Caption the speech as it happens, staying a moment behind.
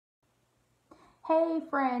Hey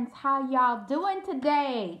friends, how y'all doing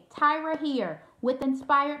today? Tyra here with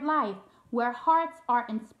Inspired Life, where hearts are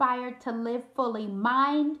inspired to live fully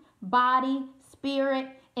mind, body, spirit.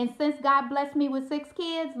 And since God blessed me with 6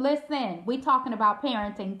 kids, listen, we talking about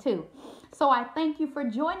parenting too. So I thank you for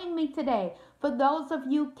joining me today. For those of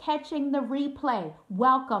you catching the replay,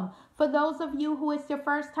 welcome. For those of you who it's your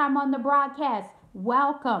first time on the broadcast,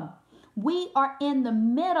 welcome. We are in the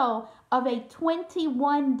middle of a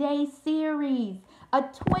 21-day series,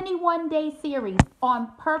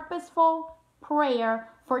 on purposeful prayer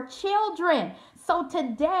for children. So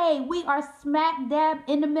today we are smack dab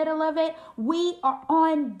in the middle of it. We are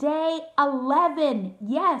on day 11.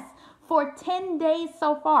 Yes, for 10 days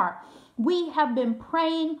so far. We have been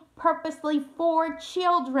praying purposely for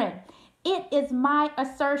children. It is my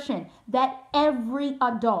assertion that every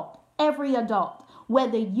adult,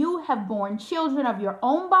 whether you have born children of your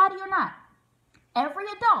own body or not, every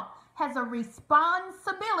adult has a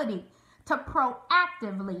responsibility to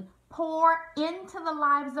proactively pour into the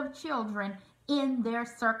lives of children in their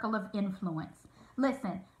circle of influence.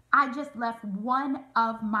 Listen, I just left one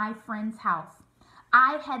of my friend's house.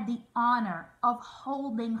 I had the honor of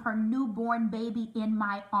holding her newborn baby in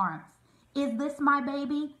my arms. Is this my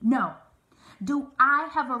baby? No. Do I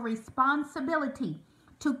have a responsibility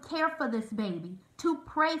to care for this baby, to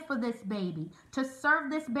pray for this baby, to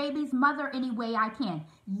serve this baby's mother any way I can?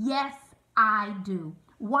 Yes, I do.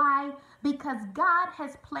 Why? Because God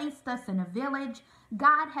has placed us in a village.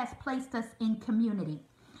 God has placed us in community.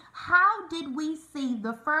 How did we see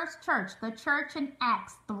the first church, the church in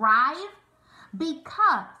Acts, thrive?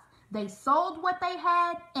 Because they sold what they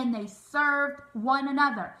had and they served one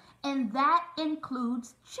another. And that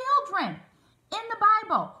includes children. In the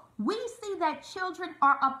Bible, we see that children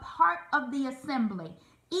are a part of the assembly.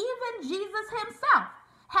 Even Jesus himself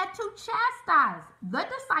had to chastise the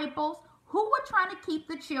disciples who were trying to keep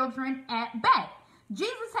the children at bay.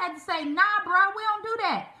 Jesus had to say, nah, bro, we don't do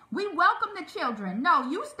that. We welcome the children. No,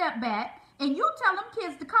 you step back and you tell them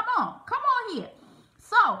kids to come on here.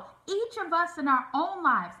 So each of us in our own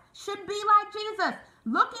lives should be like Jesus,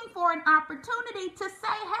 looking for an opportunity to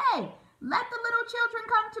say, hey, let the little children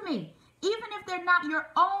come to me. Even if they're not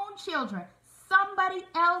your own children, somebody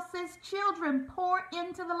else's children pour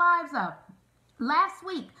into the lives of. Last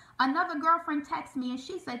week, another girlfriend texted me and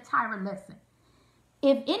she said, Tyra, listen,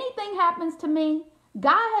 if anything happens to me,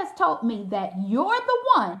 God has told me that you're the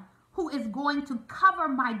one who is going to cover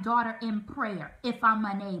my daughter in prayer if I'm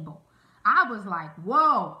unable. I was like,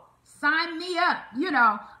 whoa, sign me up.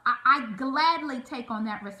 I gladly take on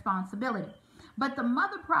that responsibility. But the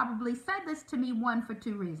mother probably said this to me, one, for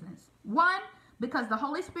two reasons. One, because the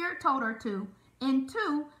Holy Spirit told her to. And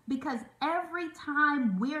two, because every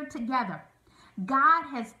time we're together, God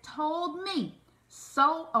has told me,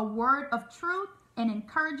 sow a word of truth, an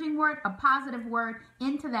encouraging word, a positive word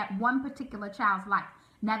into that one particular child's life.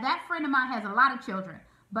 Now, that friend of mine has a lot of children,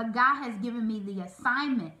 but God has given me the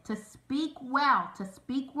assignment to speak well, to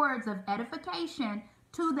speak words of edification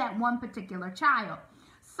to that one particular child.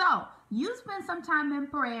 So you spend some time in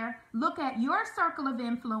prayer, look at your circle of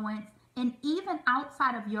influence, and even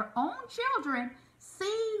outside of your own children,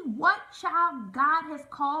 see what child God has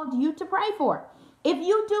called you to pray for. If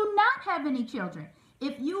you do not have any children,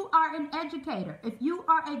 if you are an educator, if you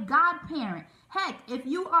are a godparent, heck, if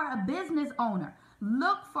you are a business owner,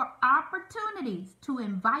 look for opportunities to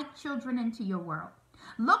invite children into your world.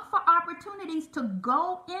 Look for opportunities to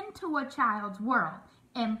go into a child's world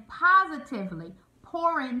and positively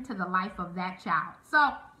pour into the life of that child.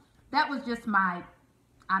 So that was just my,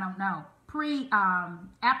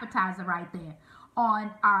 appetizer right there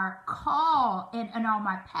on our call and on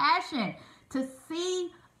my passion to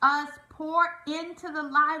see us pour into the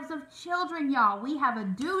lives of children, y'all. We have a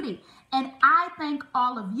duty. And I thank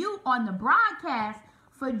all of you on the broadcast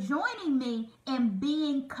for joining me and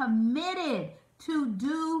being committed to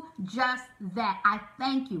do just that. I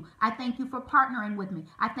thank you. I thank you for partnering with me.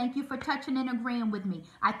 I thank you for touching and agreeing with me.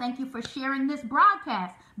 I thank you for sharing this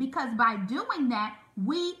broadcast, because by doing that,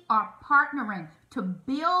 we are partnering to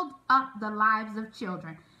build up the lives of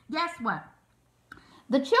children. Guess what?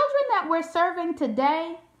 The children that we're serving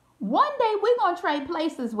today, one day we're going to trade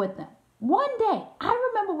places with them. One day. I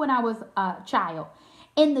remember when I was a child,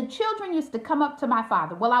 and the children used to come up to my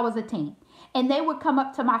father. Well, I was a teen. And they would come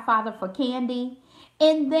up to my father for candy.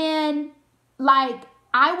 And then, I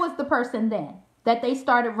was the person then that they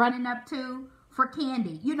started running up to for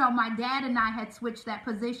candy. My dad and I had switched that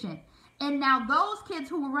position. And now those kids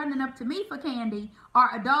who were running up to me for candy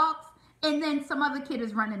are adults. And then some other kid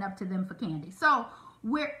is running up to them for candy. So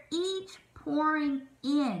we're each pouring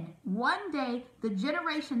in. One day, the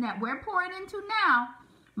generation that we're pouring into now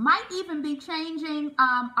might even be changing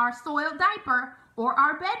our soiled diaper or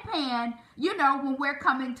our bedpan, when we're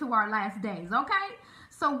coming to our last days, okay?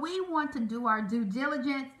 So we want to do our due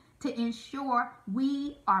diligence to ensure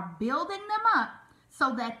we are building them up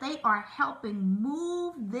so that they are helping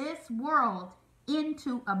move this world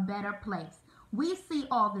into a better place. We see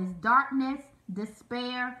all this darkness,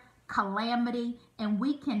 despair, calamity, and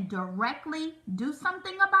we can directly do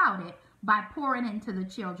something about it by pouring into the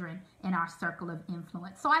children in our circle of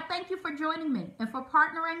influence. So I thank you for joining me and for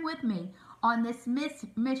partnering with me on this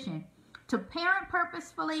mission to parent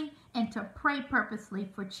purposefully and to pray purposely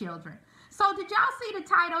for children. So did y'all see the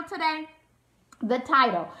title today? The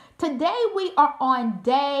title. Today we are on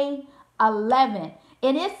day 11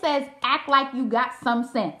 and it says, act like you got some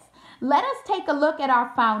sense. Let us take a look at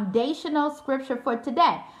our foundational scripture for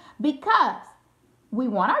today, because we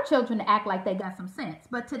want our children to act like they got some sense.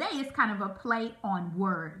 But today is kind of a play on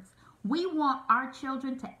words. We want our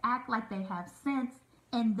children to act like they have sense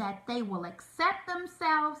and that they will accept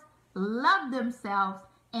themselves, love themselves,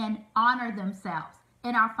 and honor themselves.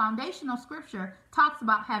 And our foundational scripture talks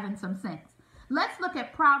about having some sense. Let's look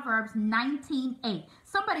at Proverbs 19:8.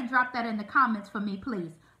 Somebody drop that in the comments for me,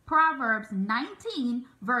 please. Proverbs 19,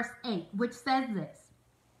 verse 8, which says this: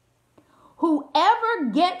 whoever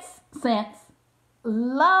gets sense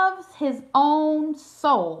loves his own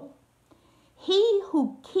soul. He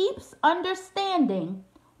who keeps understanding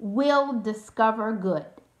will discover good.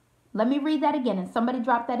 Let me read that again, and somebody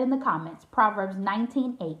drop that in the comments. Proverbs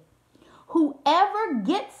 19:8. Whoever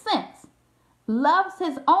gets sense loves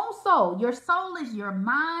his own soul. Your soul is your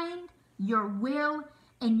mind, your will,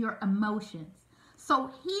 and your emotions. So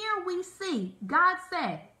here we see God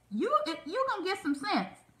said, you're going to get some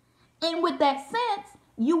sense. And with that sense,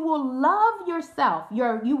 you will love yourself.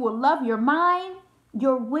 You will love your mind,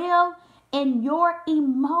 your will, and your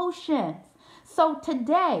emotions. So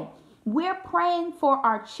today, we're praying for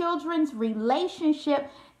our children's relationship.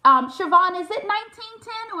 Siobhan, is it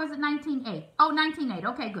 19:10 or is it 19:8? Oh, 19:8.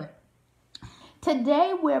 Okay, good.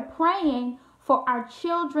 Today, we're praying for our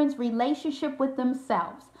children's relationship with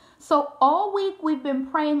themselves. So all week, we've been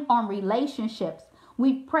praying on relationships.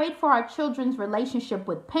 We've prayed for our children's relationship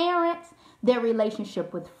with parents, their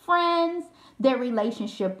relationship with friends, their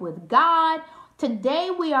relationship with God. Today,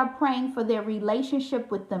 we are praying for their relationship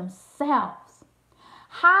with themselves.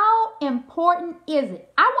 How important is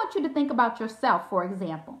it? I want you to think about yourself, for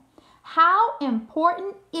example. How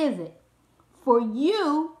important is it for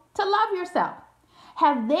you to love yourself?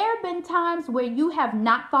 Have there been times where you have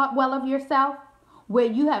not thought well of yourself, where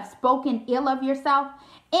you have spoken ill of yourself?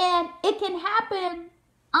 And it can happen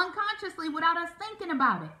unconsciously without us thinking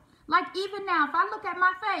about it. Like even now, if I look at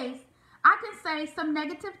my face, I can say some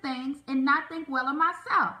negative things and not think well of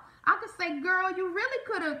myself. I could say, girl, you really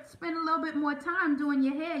could have spent a little bit more time doing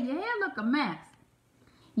your hair. Your hair look a mess.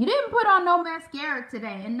 You didn't put on no mascara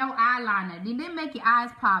today and no eyeliner. You didn't make your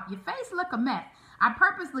eyes pop. Your face look a mess. I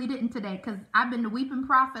purposely didn't today because I've been the weeping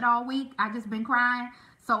prophet all week. I just been crying.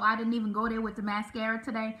 So I didn't even go there with the mascara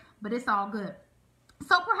today. But it's all good.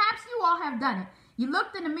 So perhaps you all have done it. You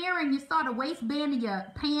looked in the mirror and you saw the waistband of your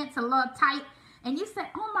pants a little tight. And you said,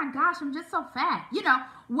 oh my gosh, I'm just so fat.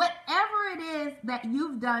 Whatever it is that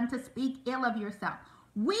you've done to speak ill of yourself.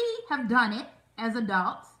 We have done it as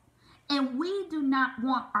adults. And we do not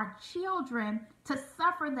want our children to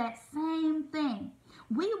suffer that same thing.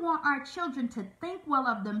 We want our children to think well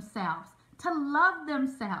of themselves, to love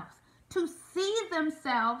themselves, to see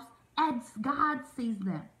themselves as God sees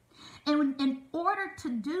them. And in order to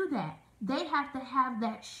do that, they have to have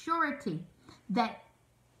that surety that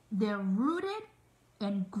they're rooted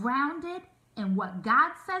and grounded in what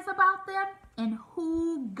God says about them and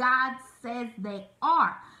who God says they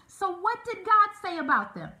are. So what did God say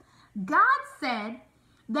about them? God said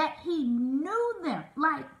that he knew them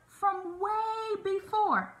like from way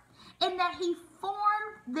before and that he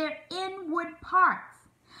formed their inward parts.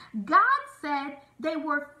 God said they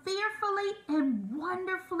were fearfully and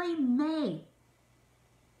wonderfully made.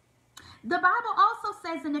 The Bible also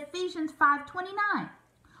says in Ephesians 5:29,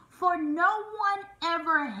 for no one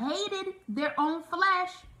ever hated their own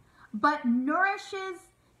flesh, but nourishes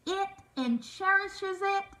it and cherishes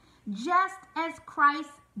it, just as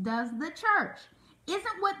Christ does the church.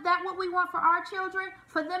 Isn't what we want for our children?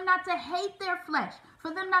 For them not to hate their flesh,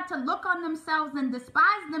 for them not to look on themselves and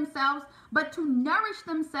despise themselves, but to nourish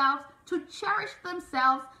themselves, to cherish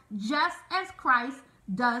themselves, just as Christ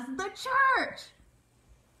does the church.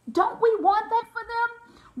 Don't we want that for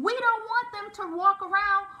them? We don't want them to walk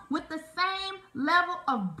around with the same level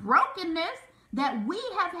of brokenness that we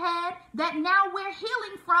have had that now we're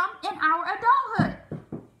healing from in our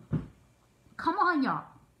adulthood. Come on, y'all.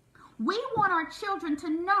 We want our children to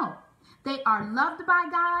know they are loved by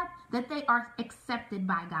God, that they are accepted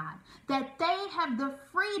by God, that they have the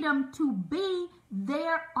freedom to be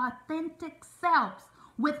their authentic selves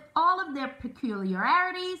with all of their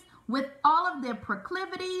peculiarities, with all of their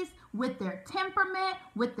proclivities, with their temperament,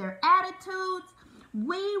 with their attitudes.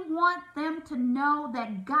 We want them to know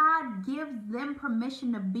that God gives them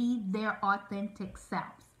permission to be their authentic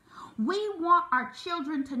selves. We want our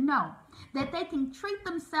children to know that they can treat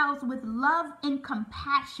themselves with love and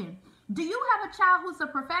compassion. Do you have a child who's a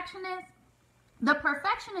perfectionist? The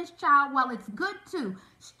perfectionist child, while it's good to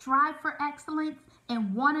strive for excellence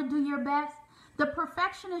and want to do your best, the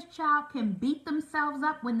perfectionist child can beat themselves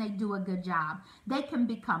up when they do a good job. They can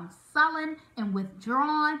become sullen and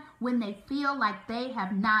withdrawn when they feel like they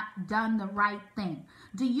have not done the right thing.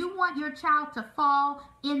 Do you want your child to fall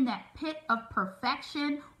in that pit of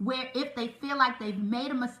perfection where if they feel like they've made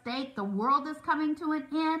a mistake, the world is coming to an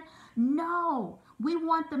end? No. We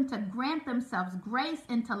want them to grant themselves grace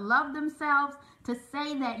and to love themselves, to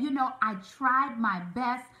say that, I tried my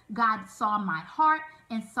best. God saw my heart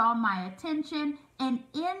and saw my attention, and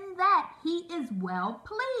in that, He is well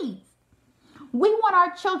pleased. We want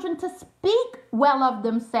our children to speak well of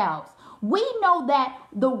themselves. We know that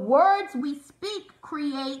the words we speak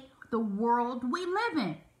create the world we live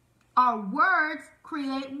in. Our words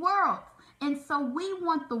create worlds. And so we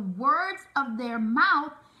want the words of their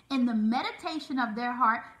mouth and the meditation of their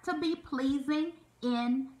heart to be pleasing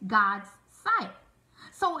in God's sight.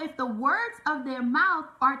 So if the words of their mouth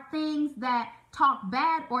are things that talk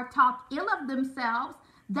bad or talk ill of themselves,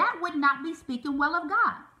 that would not be speaking well of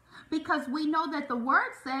God. Because we know that the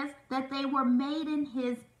word says that they were made in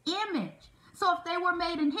His image. So if they were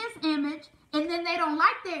made in His image and then they don't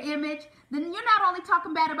like their image, then you're not only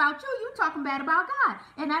talking bad about you, you're talking bad about God.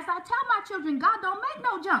 And as I tell my children, God don't make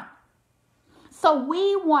no junk. So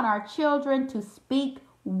we want our children to speak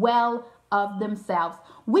well of themselves.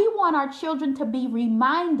 We want our children to be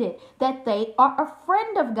reminded that they are a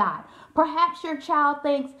friend of God. Perhaps your child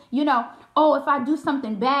thinks, if I do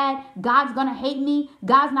something bad, God's going to hate me.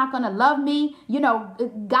 God's not going to love me.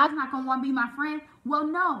 God's not going to want to be my friend. Well,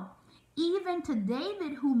 no. Even to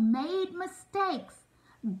David, who made mistakes,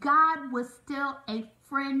 God was still a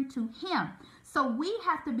friend to him. So we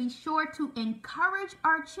have to be sure to encourage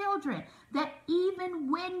our children that even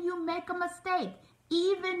when you make a mistake,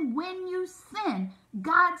 even when you sin,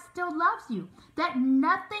 God still loves you. That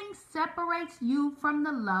nothing separates you from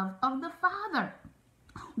the love of the Father.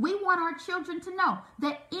 We want our children to know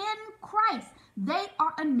that in Christ, they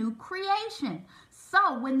are a new creation.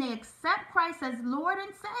 So when they accept Christ as Lord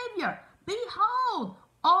and Savior, behold,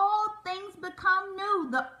 all things become new.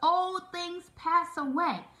 The old things pass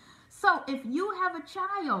away. So if you have a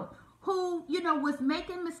child who, was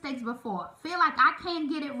making mistakes before, feel like I can't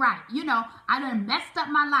get it right. I done messed up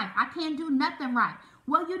my life. I can't do nothing right.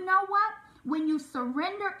 Well, you know what? When you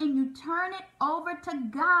surrender and you turn it over to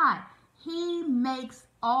God, He makes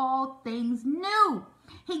all things new.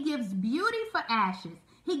 He gives beauty for ashes.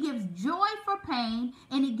 He gives joy for pain,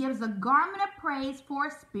 and He gives a garment of praise for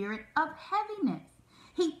a spirit of heaviness.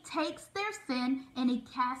 He takes their sin and He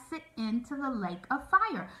casts it into the lake of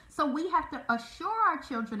fire. So we have to assure our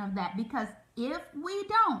children of that, because if we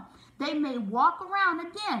don't, they may walk around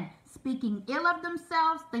again speaking ill of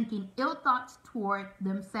themselves, thinking ill thoughts toward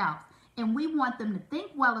themselves. And we want them to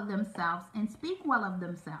think well of themselves and speak well of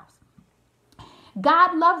themselves.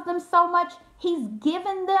 God loves them so much, He's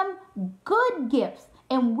given them good gifts.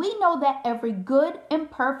 And we know that every good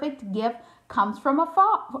and perfect gift comes from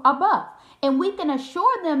above. And we can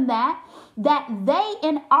assure them that they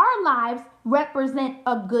in our lives represent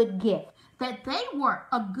a good gift, that they were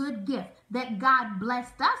a good gift that God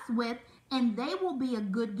blessed us with, and they will be a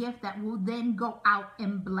good gift that will then go out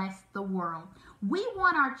and bless the world. We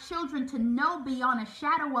want our children to know beyond a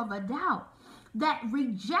shadow of a doubt that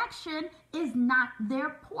rejection is not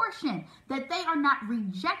their portion, that they are not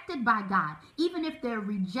rejected by God, even if they're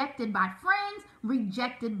rejected by friends,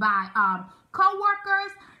 rejected by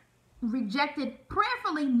co-workers, rejected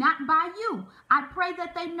prayerfully, not by you. I pray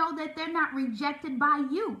that they know that they're not rejected by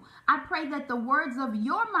you. I pray that the words of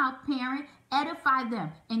your mouth, parent, edify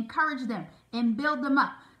them, encourage them, and build them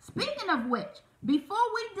up. Speaking of which, before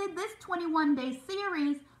we did this 21-day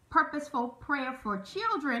series, Purposeful Prayer for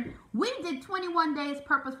Children, we did 21 days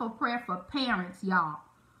Purposeful Prayer for Parents, y'all.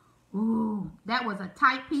 Ooh, that was a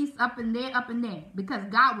tight piece up in there, because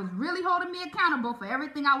God was really holding me accountable for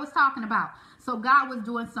everything I was talking about. So God was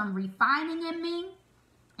doing some refining in me,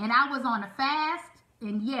 and I was on a fast,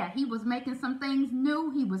 And yeah, he was making some things new.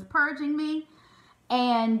 He was purging me.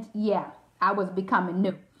 And yeah, I was becoming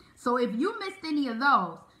new. So if you missed any of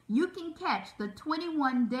those, you can catch the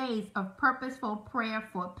 21 days of purposeful prayer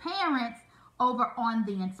for parents over on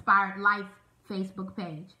the Inspired Life Facebook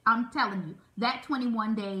page. I'm telling you, that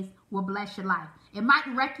 21 days will bless your life. It might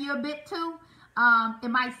wreck you a bit too. It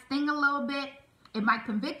might sting a little bit. It might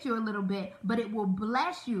convict you a little bit, but it will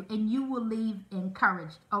bless you and you will leave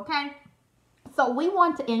encouraged, okay? So we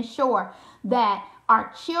want to ensure that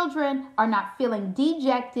our children are not feeling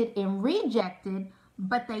dejected and rejected,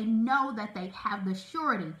 but they know that they have the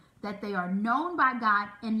surety that they are known by God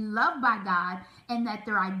and loved by God, and that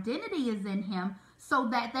their identity is in Him, so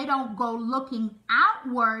that they don't go looking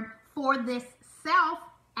outward for this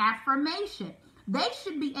self-affirmation. They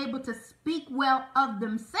should be able to speak well of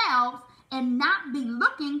themselves and not be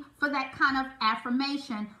looking for that kind of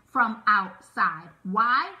affirmation from outside.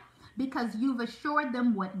 Why? Because you've assured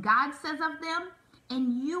them what God says of them,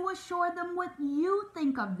 and you assure them what you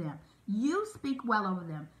think of them. You speak well over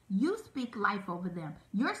them. You speak life over them.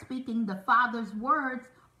 You're speaking the Father's words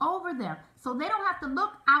over them. So they don't have to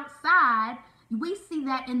look outside. We see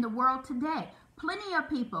that in the world today. Plenty of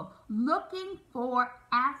people looking for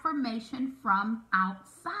affirmation from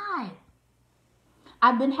outside.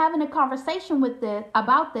 I've been having a conversation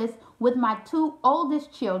about this with my two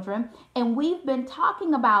oldest children, and we've been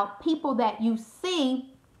talking about people that you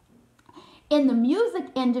see in the music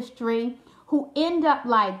industry who end up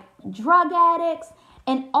like drug addicts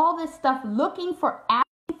and all this stuff, looking for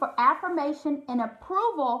affirmation and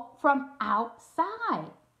approval from outside.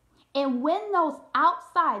 And when those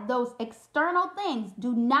outside, those external things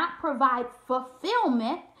do not provide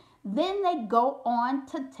fulfillment, then they go on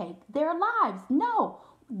to take their lives. No,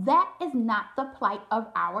 that is not the plight of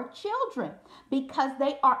our children, because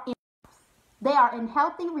they are in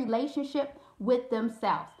healthy relationship with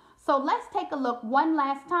themselves. So let's take a look one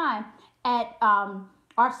last time at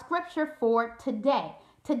our scripture for today.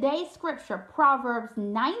 Today's scripture, Proverbs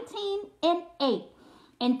 19:8.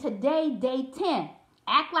 And today, day 10.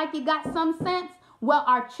 Act like you got some sense. Well,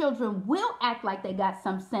 our children will act like they got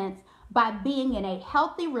some sense by being in a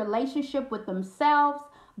healthy relationship with themselves,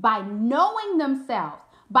 by knowing themselves,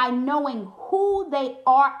 by knowing who they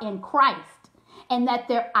are in Christ, and that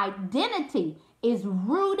their identity is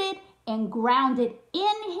rooted and grounded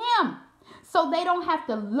in Him. So they don't have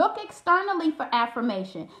to look externally for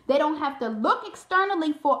affirmation. They don't have to look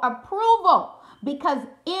externally for approval, because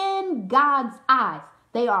in God's eyes,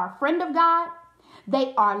 they are a friend of God.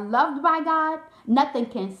 They are loved by God. Nothing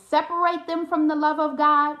can separate them from the love of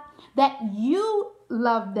God. That you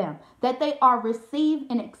love them. That they are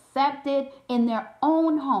received and accepted in their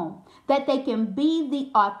own home. That they can be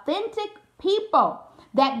the authentic people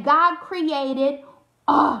that God created.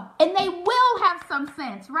 And they will have some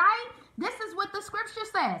sense, right? This is what the scripture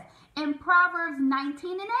says in Proverbs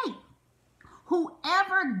 19:8.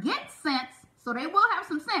 Whoever gets sense, so they will have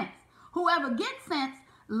some sense. Whoever gets sense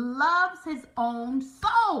loves his own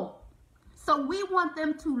soul. So we want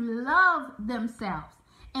them to love themselves.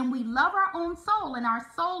 And we love our own soul. And our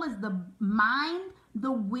soul is the mind,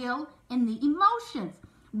 the will, and the emotions.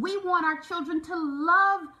 We want our children to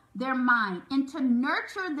love their mind and to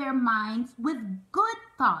nurture their minds with good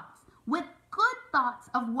thoughts,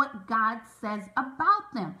 of what God says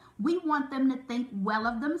about them. We want them to think well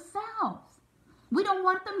of themselves. We don't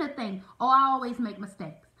want them to think, oh, I always make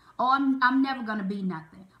mistakes. Oh, I'm never going to be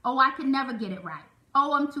nothing. Oh, I can never get it right.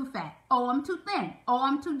 Oh, I'm too fat. Oh, I'm too thin. Oh,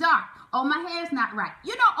 I'm too dark. Oh, my hair's not right.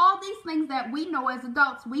 You know, all these things that we know as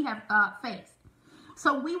adults we have faced.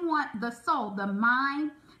 So we want the soul, the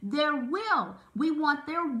mind, their will. We want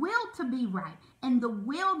their will to be right. And the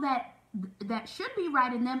will that should be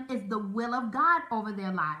right in them is the will of God over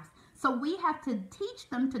their lives. So we have to teach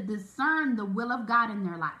them to discern the will of God in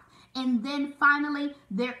their life. And then finally,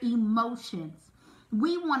 their emotions.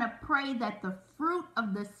 We want to pray that the fruit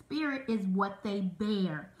of the Spirit is what they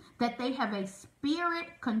bear, that they have a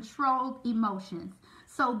Spirit-controlled emotions.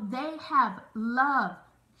 So they have love,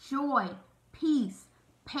 joy, peace,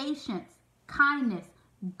 patience, kindness,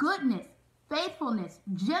 goodness, faithfulness,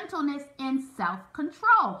 gentleness, and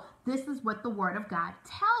self-control. This is what the Word of God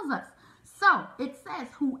tells us. So it says,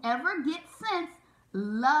 whoever gets sense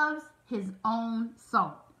loves his own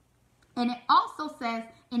soul. And it also says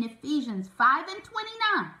in Ephesians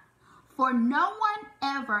 5:29, for no one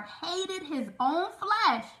ever hated his own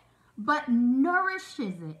flesh, but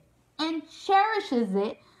nourishes it and cherishes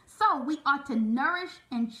it. So we ought to nourish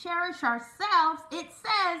and cherish ourselves, it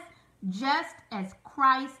says, just as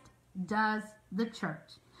Christ does the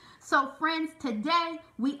church. So friends, today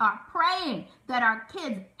we are praying that our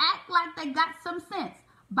kids act like they got some sense.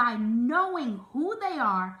 by knowing who they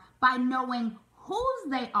are, by knowing whose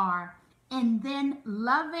they are, and then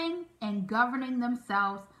loving and governing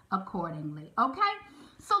themselves accordingly. Okay?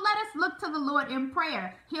 So let us look to the Lord in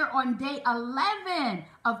prayer here on day 11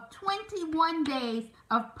 of 21 days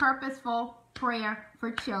of purposeful prayer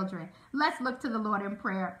for children. Let's look to the Lord in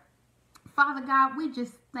prayer. Father God, we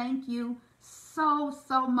just thank you so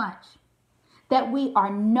much that we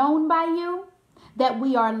are known by you, that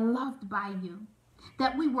we are loved by you,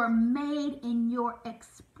 that we were made in your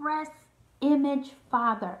express image,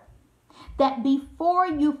 Father, that before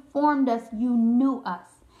you formed us, you knew us,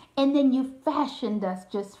 and then you fashioned us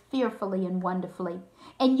just fearfully and wonderfully.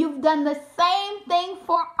 And you've done the same thing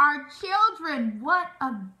for our children. What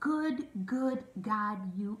a good God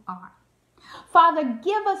you are. Father,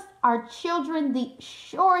 give us, our children, the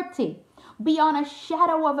surety beyond a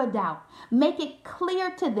shadow of a doubt. Make it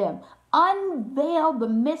clear to them. Unveil the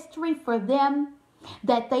mystery for them,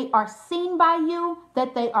 that they are seen by you,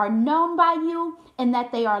 that they are known by you, and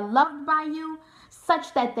that they are loved by you,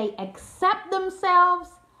 such that they accept themselves,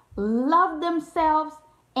 love themselves,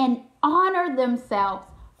 and honor themselves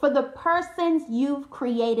for the persons you've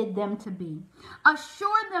created them to be.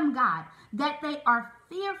 Assure them, God, that they are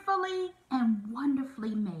fearfully and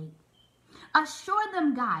wonderfully made. Assure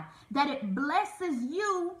them, God, that it blesses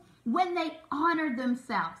you when they honor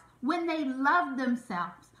themselves, when they love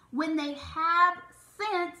themselves, when they have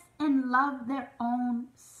sense and love their own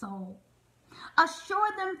soul. Assure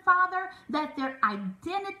them, Father, that their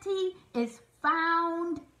identity is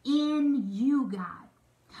found in you, God.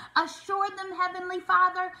 Assure them, Heavenly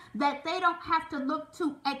Father, that they don't have to look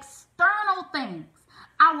to external things.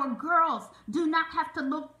 Our girls do not have to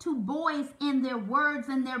look to boys in their words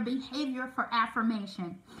and their behavior for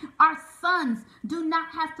affirmation. Our sons do not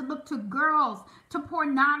have to look to girls, to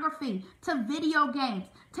pornography, to video games,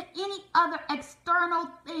 to any other external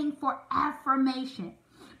thing for affirmation.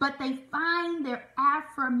 But they find their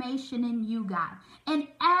affirmation in you, God. And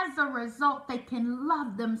as a result, they can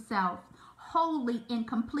love themselves wholly and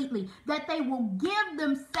completely, that they will give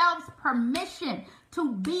themselves permission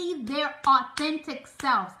to be their authentic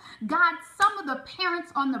selves. God, some of the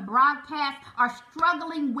parents on the broadcast are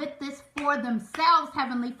struggling with this for themselves,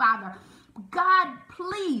 Heavenly Father. God,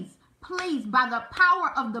 please, by the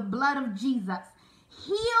power of the blood of Jesus,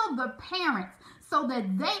 heal the parents so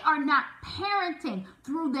that they are not parenting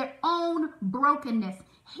through their own brokenness.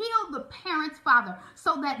 Heal the parents, Father,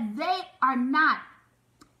 so that they are not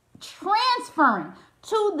transferring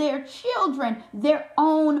to their children their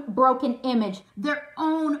own broken image, their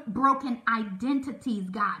own broken identities,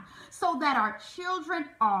 God, so that our children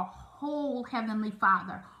are whole, Heavenly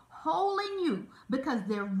Father, whole in you, because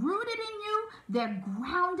they're rooted in you, they're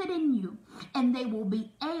grounded in you, and they will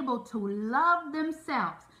be able to love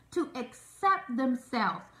themselves, to accept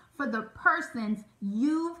themselves for the persons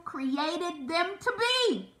you've created them to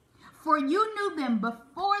be. For you knew them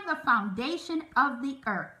before the foundation of the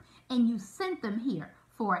earth, and you sent them here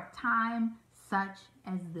for a time such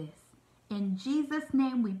as this. In Jesus'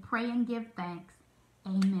 name we pray and give thanks.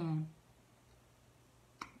 Amen.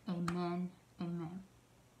 Amen. Amen.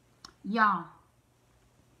 Y'all,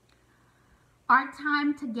 our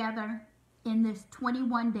time together in this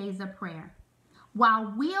 21 days of prayer,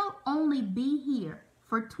 while we'll only be here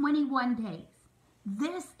for 21 days,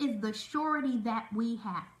 this is the surety that we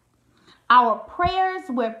have. Our prayers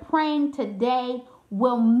we're praying today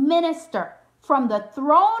will minister from the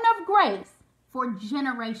throne of grace for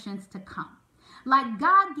generations to come. Like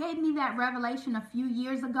God gave me that revelation a few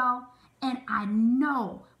years ago, and I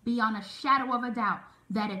know beyond a shadow of a doubt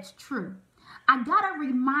that it's true. I got a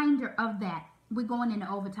reminder of that. We're going into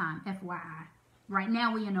overtime, FYI. Right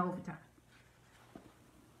now we're in overtime.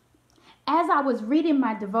 As I was reading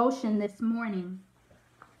my devotion this morning,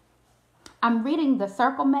 I'm reading The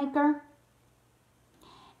Circle Maker.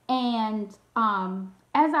 And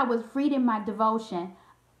as I was reading my devotion,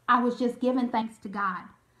 I was just giving thanks to God.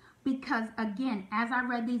 Because again, as I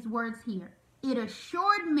read these words here, it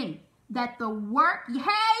assured me that the work,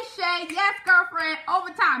 hey Shay, yes girlfriend,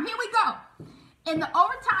 overtime, here we go. In the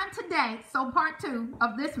overtime today, so part 2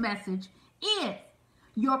 of this message is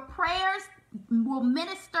your prayers will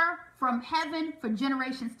minister from heaven for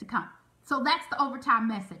generations to come. So that's the overtime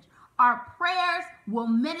message. Our prayers will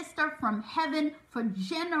minister from heaven for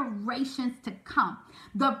generations to come.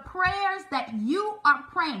 The prayers that you are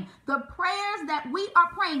praying, the prayers that we are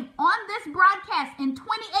praying on this broadcast in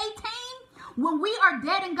 2018, when we are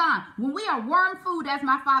dead and gone, when we are worm food, as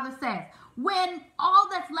my father says, when all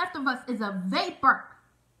that's left of us is a vapor,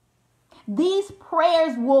 these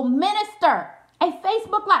prayers will minister. A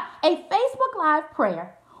Facebook Live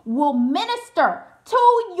prayer will minister to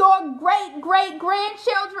your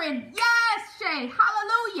great-great-grandchildren. Yes, Shay.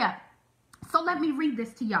 Hallelujah. So let me read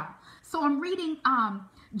this to y'all. So I'm reading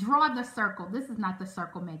Draw the Circle. This is not the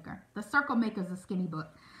Circle Maker. The Circle Maker is a skinny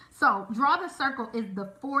book. So Draw the Circle is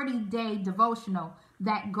the 40-day devotional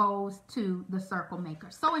that goes to the Circle Maker.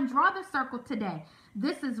 So in Draw the Circle today,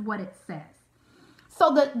 this is what it says.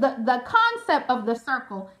 So the concept of the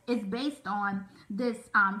circle is based on this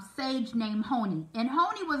sage named Honi. And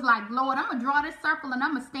Honi was like, Lord, I'm going to draw this circle and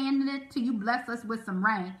I'm going to stand in it till you bless us with some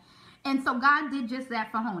rain. And so God did just that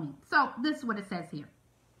for Honi. So this is what it says here.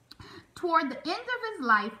 Toward the end of his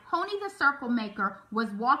life, Honi the circle maker was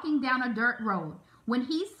walking down a dirt road when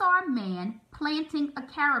he saw a man planting a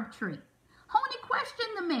carob tree. Honi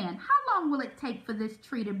questioned the man, how long will it take for this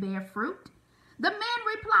tree to bear fruit? The man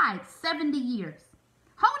replied, 70 years.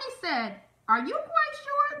 Honi said, are you quite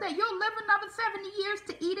sure that you'll live another 70 years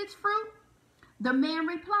to eat its fruit? The man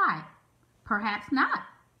replied, perhaps not.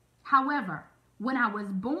 However, when I was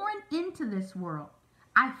born into this world,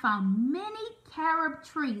 I found many carob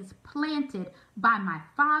trees planted by my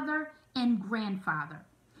father and grandfather.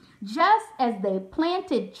 Just as they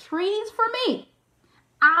planted trees for me,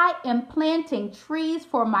 I am planting trees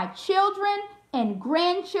for my children and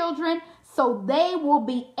grandchildren so they will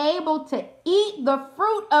be able to eat the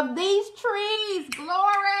fruit of these trees.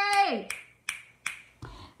 Glory!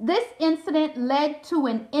 This incident led to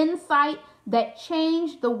an insight that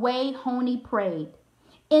changed the way Honi prayed.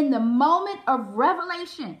 In the moment of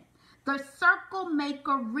revelation, the circle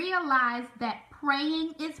maker realized that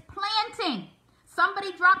praying is planting.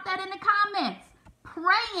 Somebody drop that in the comments.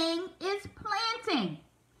 Praying is planting.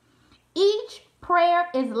 Each prayer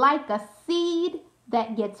is like a seed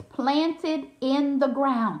that gets planted in the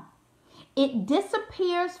ground. It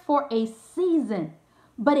disappears for a season,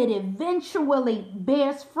 but it eventually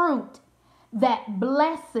bears fruit that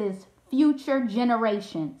blesses future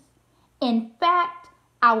generations. In fact,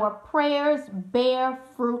 our prayers bear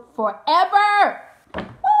fruit forever.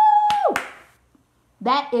 Woo!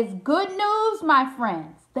 That is good news, my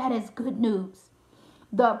friends. That is good news.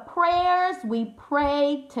 The prayers we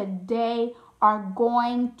pray today are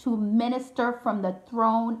going to minister from the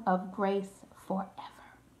throne of grace forever.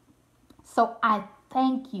 So I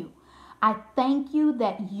thank you. I thank you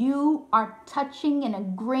that you are touching and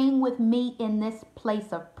agreeing with me in this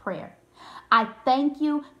place of prayer. I thank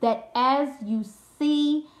you that as you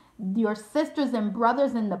see your sisters and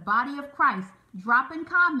brothers in the body of Christ dropping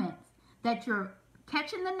comments, that you're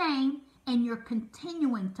catching the name and you're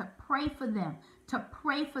continuing to pray for them, to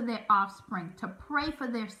pray for their offspring, to pray for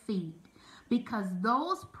their seed, because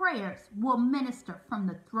those prayers will minister from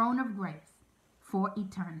the throne of grace for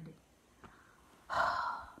eternity.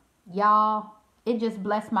 Y'all, it just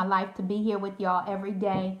blessed my life to be here with y'all every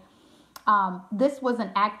day. This was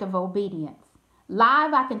an act of obedience.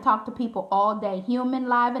 Live, I can talk to people all day, human,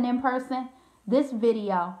 live, and in person. This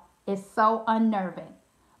video is so unnerving,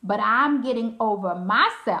 but I'm getting over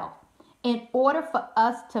myself in order for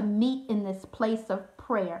us to meet in this place of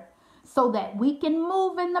prayer so that we can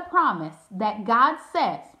move in the promise that God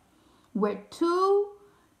says, where two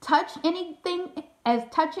touch anything as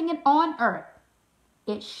touching it on earth,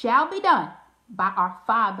 it shall be done by our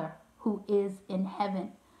Father who is in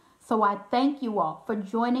heaven. So I thank you all for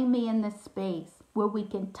joining me in this space where we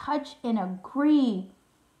can touch and agree.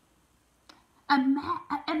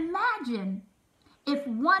 Imagine if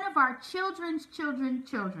one of our children's children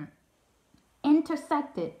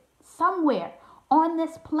intersected somewhere on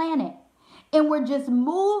this planet and we're just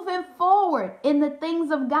moving forward in the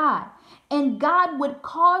things of God, and God would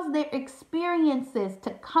cause their experiences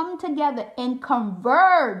to come together and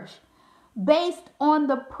converge based on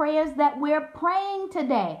the prayers that we're praying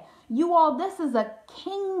today. You all, this is a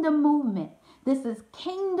kingdom movement. This is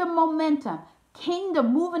kingdom momentum,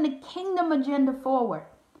 kingdom, moving the kingdom agenda forward.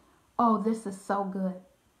 Oh, this is so good.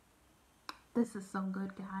 This is so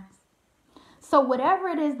good, guys. So whatever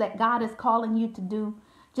it is that God is calling you to do,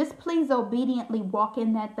 just please obediently walk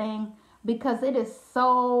in that thing, because it is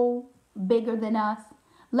so bigger than us.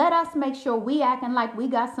 Let us make sure we acting like we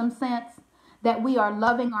got some sense, that we are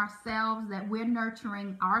loving ourselves, that we're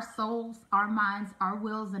nurturing our souls, our minds, our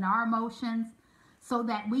wills, and our emotions, so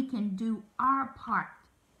that we can do our part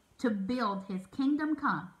to build his kingdom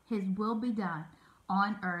come, his will be done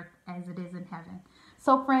on earth as it is in heaven.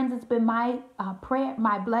 So friends, it's been my prayer,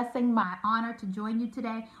 my blessing, my honor to join you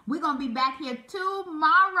today. We're going to be back here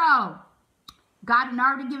tomorrow. God had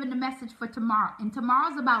already given the message for tomorrow. And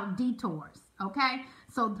tomorrow's about detours, okay?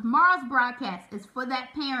 So tomorrow's broadcast is for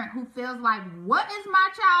that parent who feels like, what is my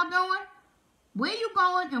child doing? Where you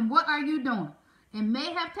going and what are you doing? It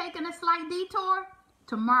may have taken a slight detour.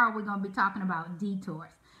 Tomorrow we're going to be talking about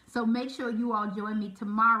detours. So make sure you all join me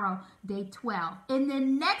tomorrow, day 12. And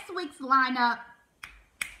then next week's lineup,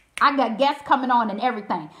 I got guests coming on and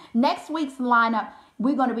everything. Next week's lineup,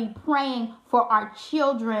 we're going to be praying for our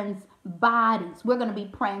children's bodies. We're going to be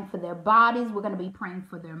praying for their bodies. We're going to be praying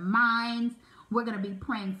for their minds. We're going to be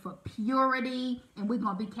praying for purity. And we're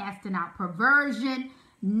going to be casting out perversion.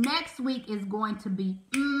 Next week is going to be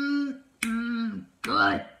good.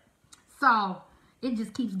 So it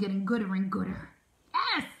just keeps getting gooder and gooder.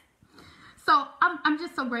 Yes. So I'm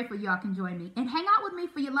just so grateful y'all can join me. And hang out with me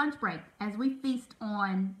for your lunch break as we feast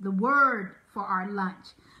on the word for our lunch.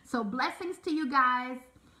 So blessings to you guys.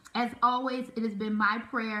 As always, it has been my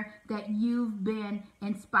prayer that you've been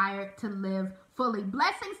inspired to live fully.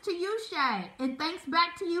 Blessings to you, Shay. And thanks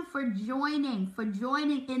back to you for joining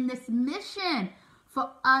in this mission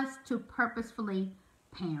for us to purposefully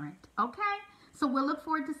parent. Okay? So we'll look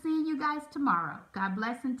forward to seeing you guys tomorrow. God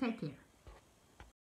bless and take care.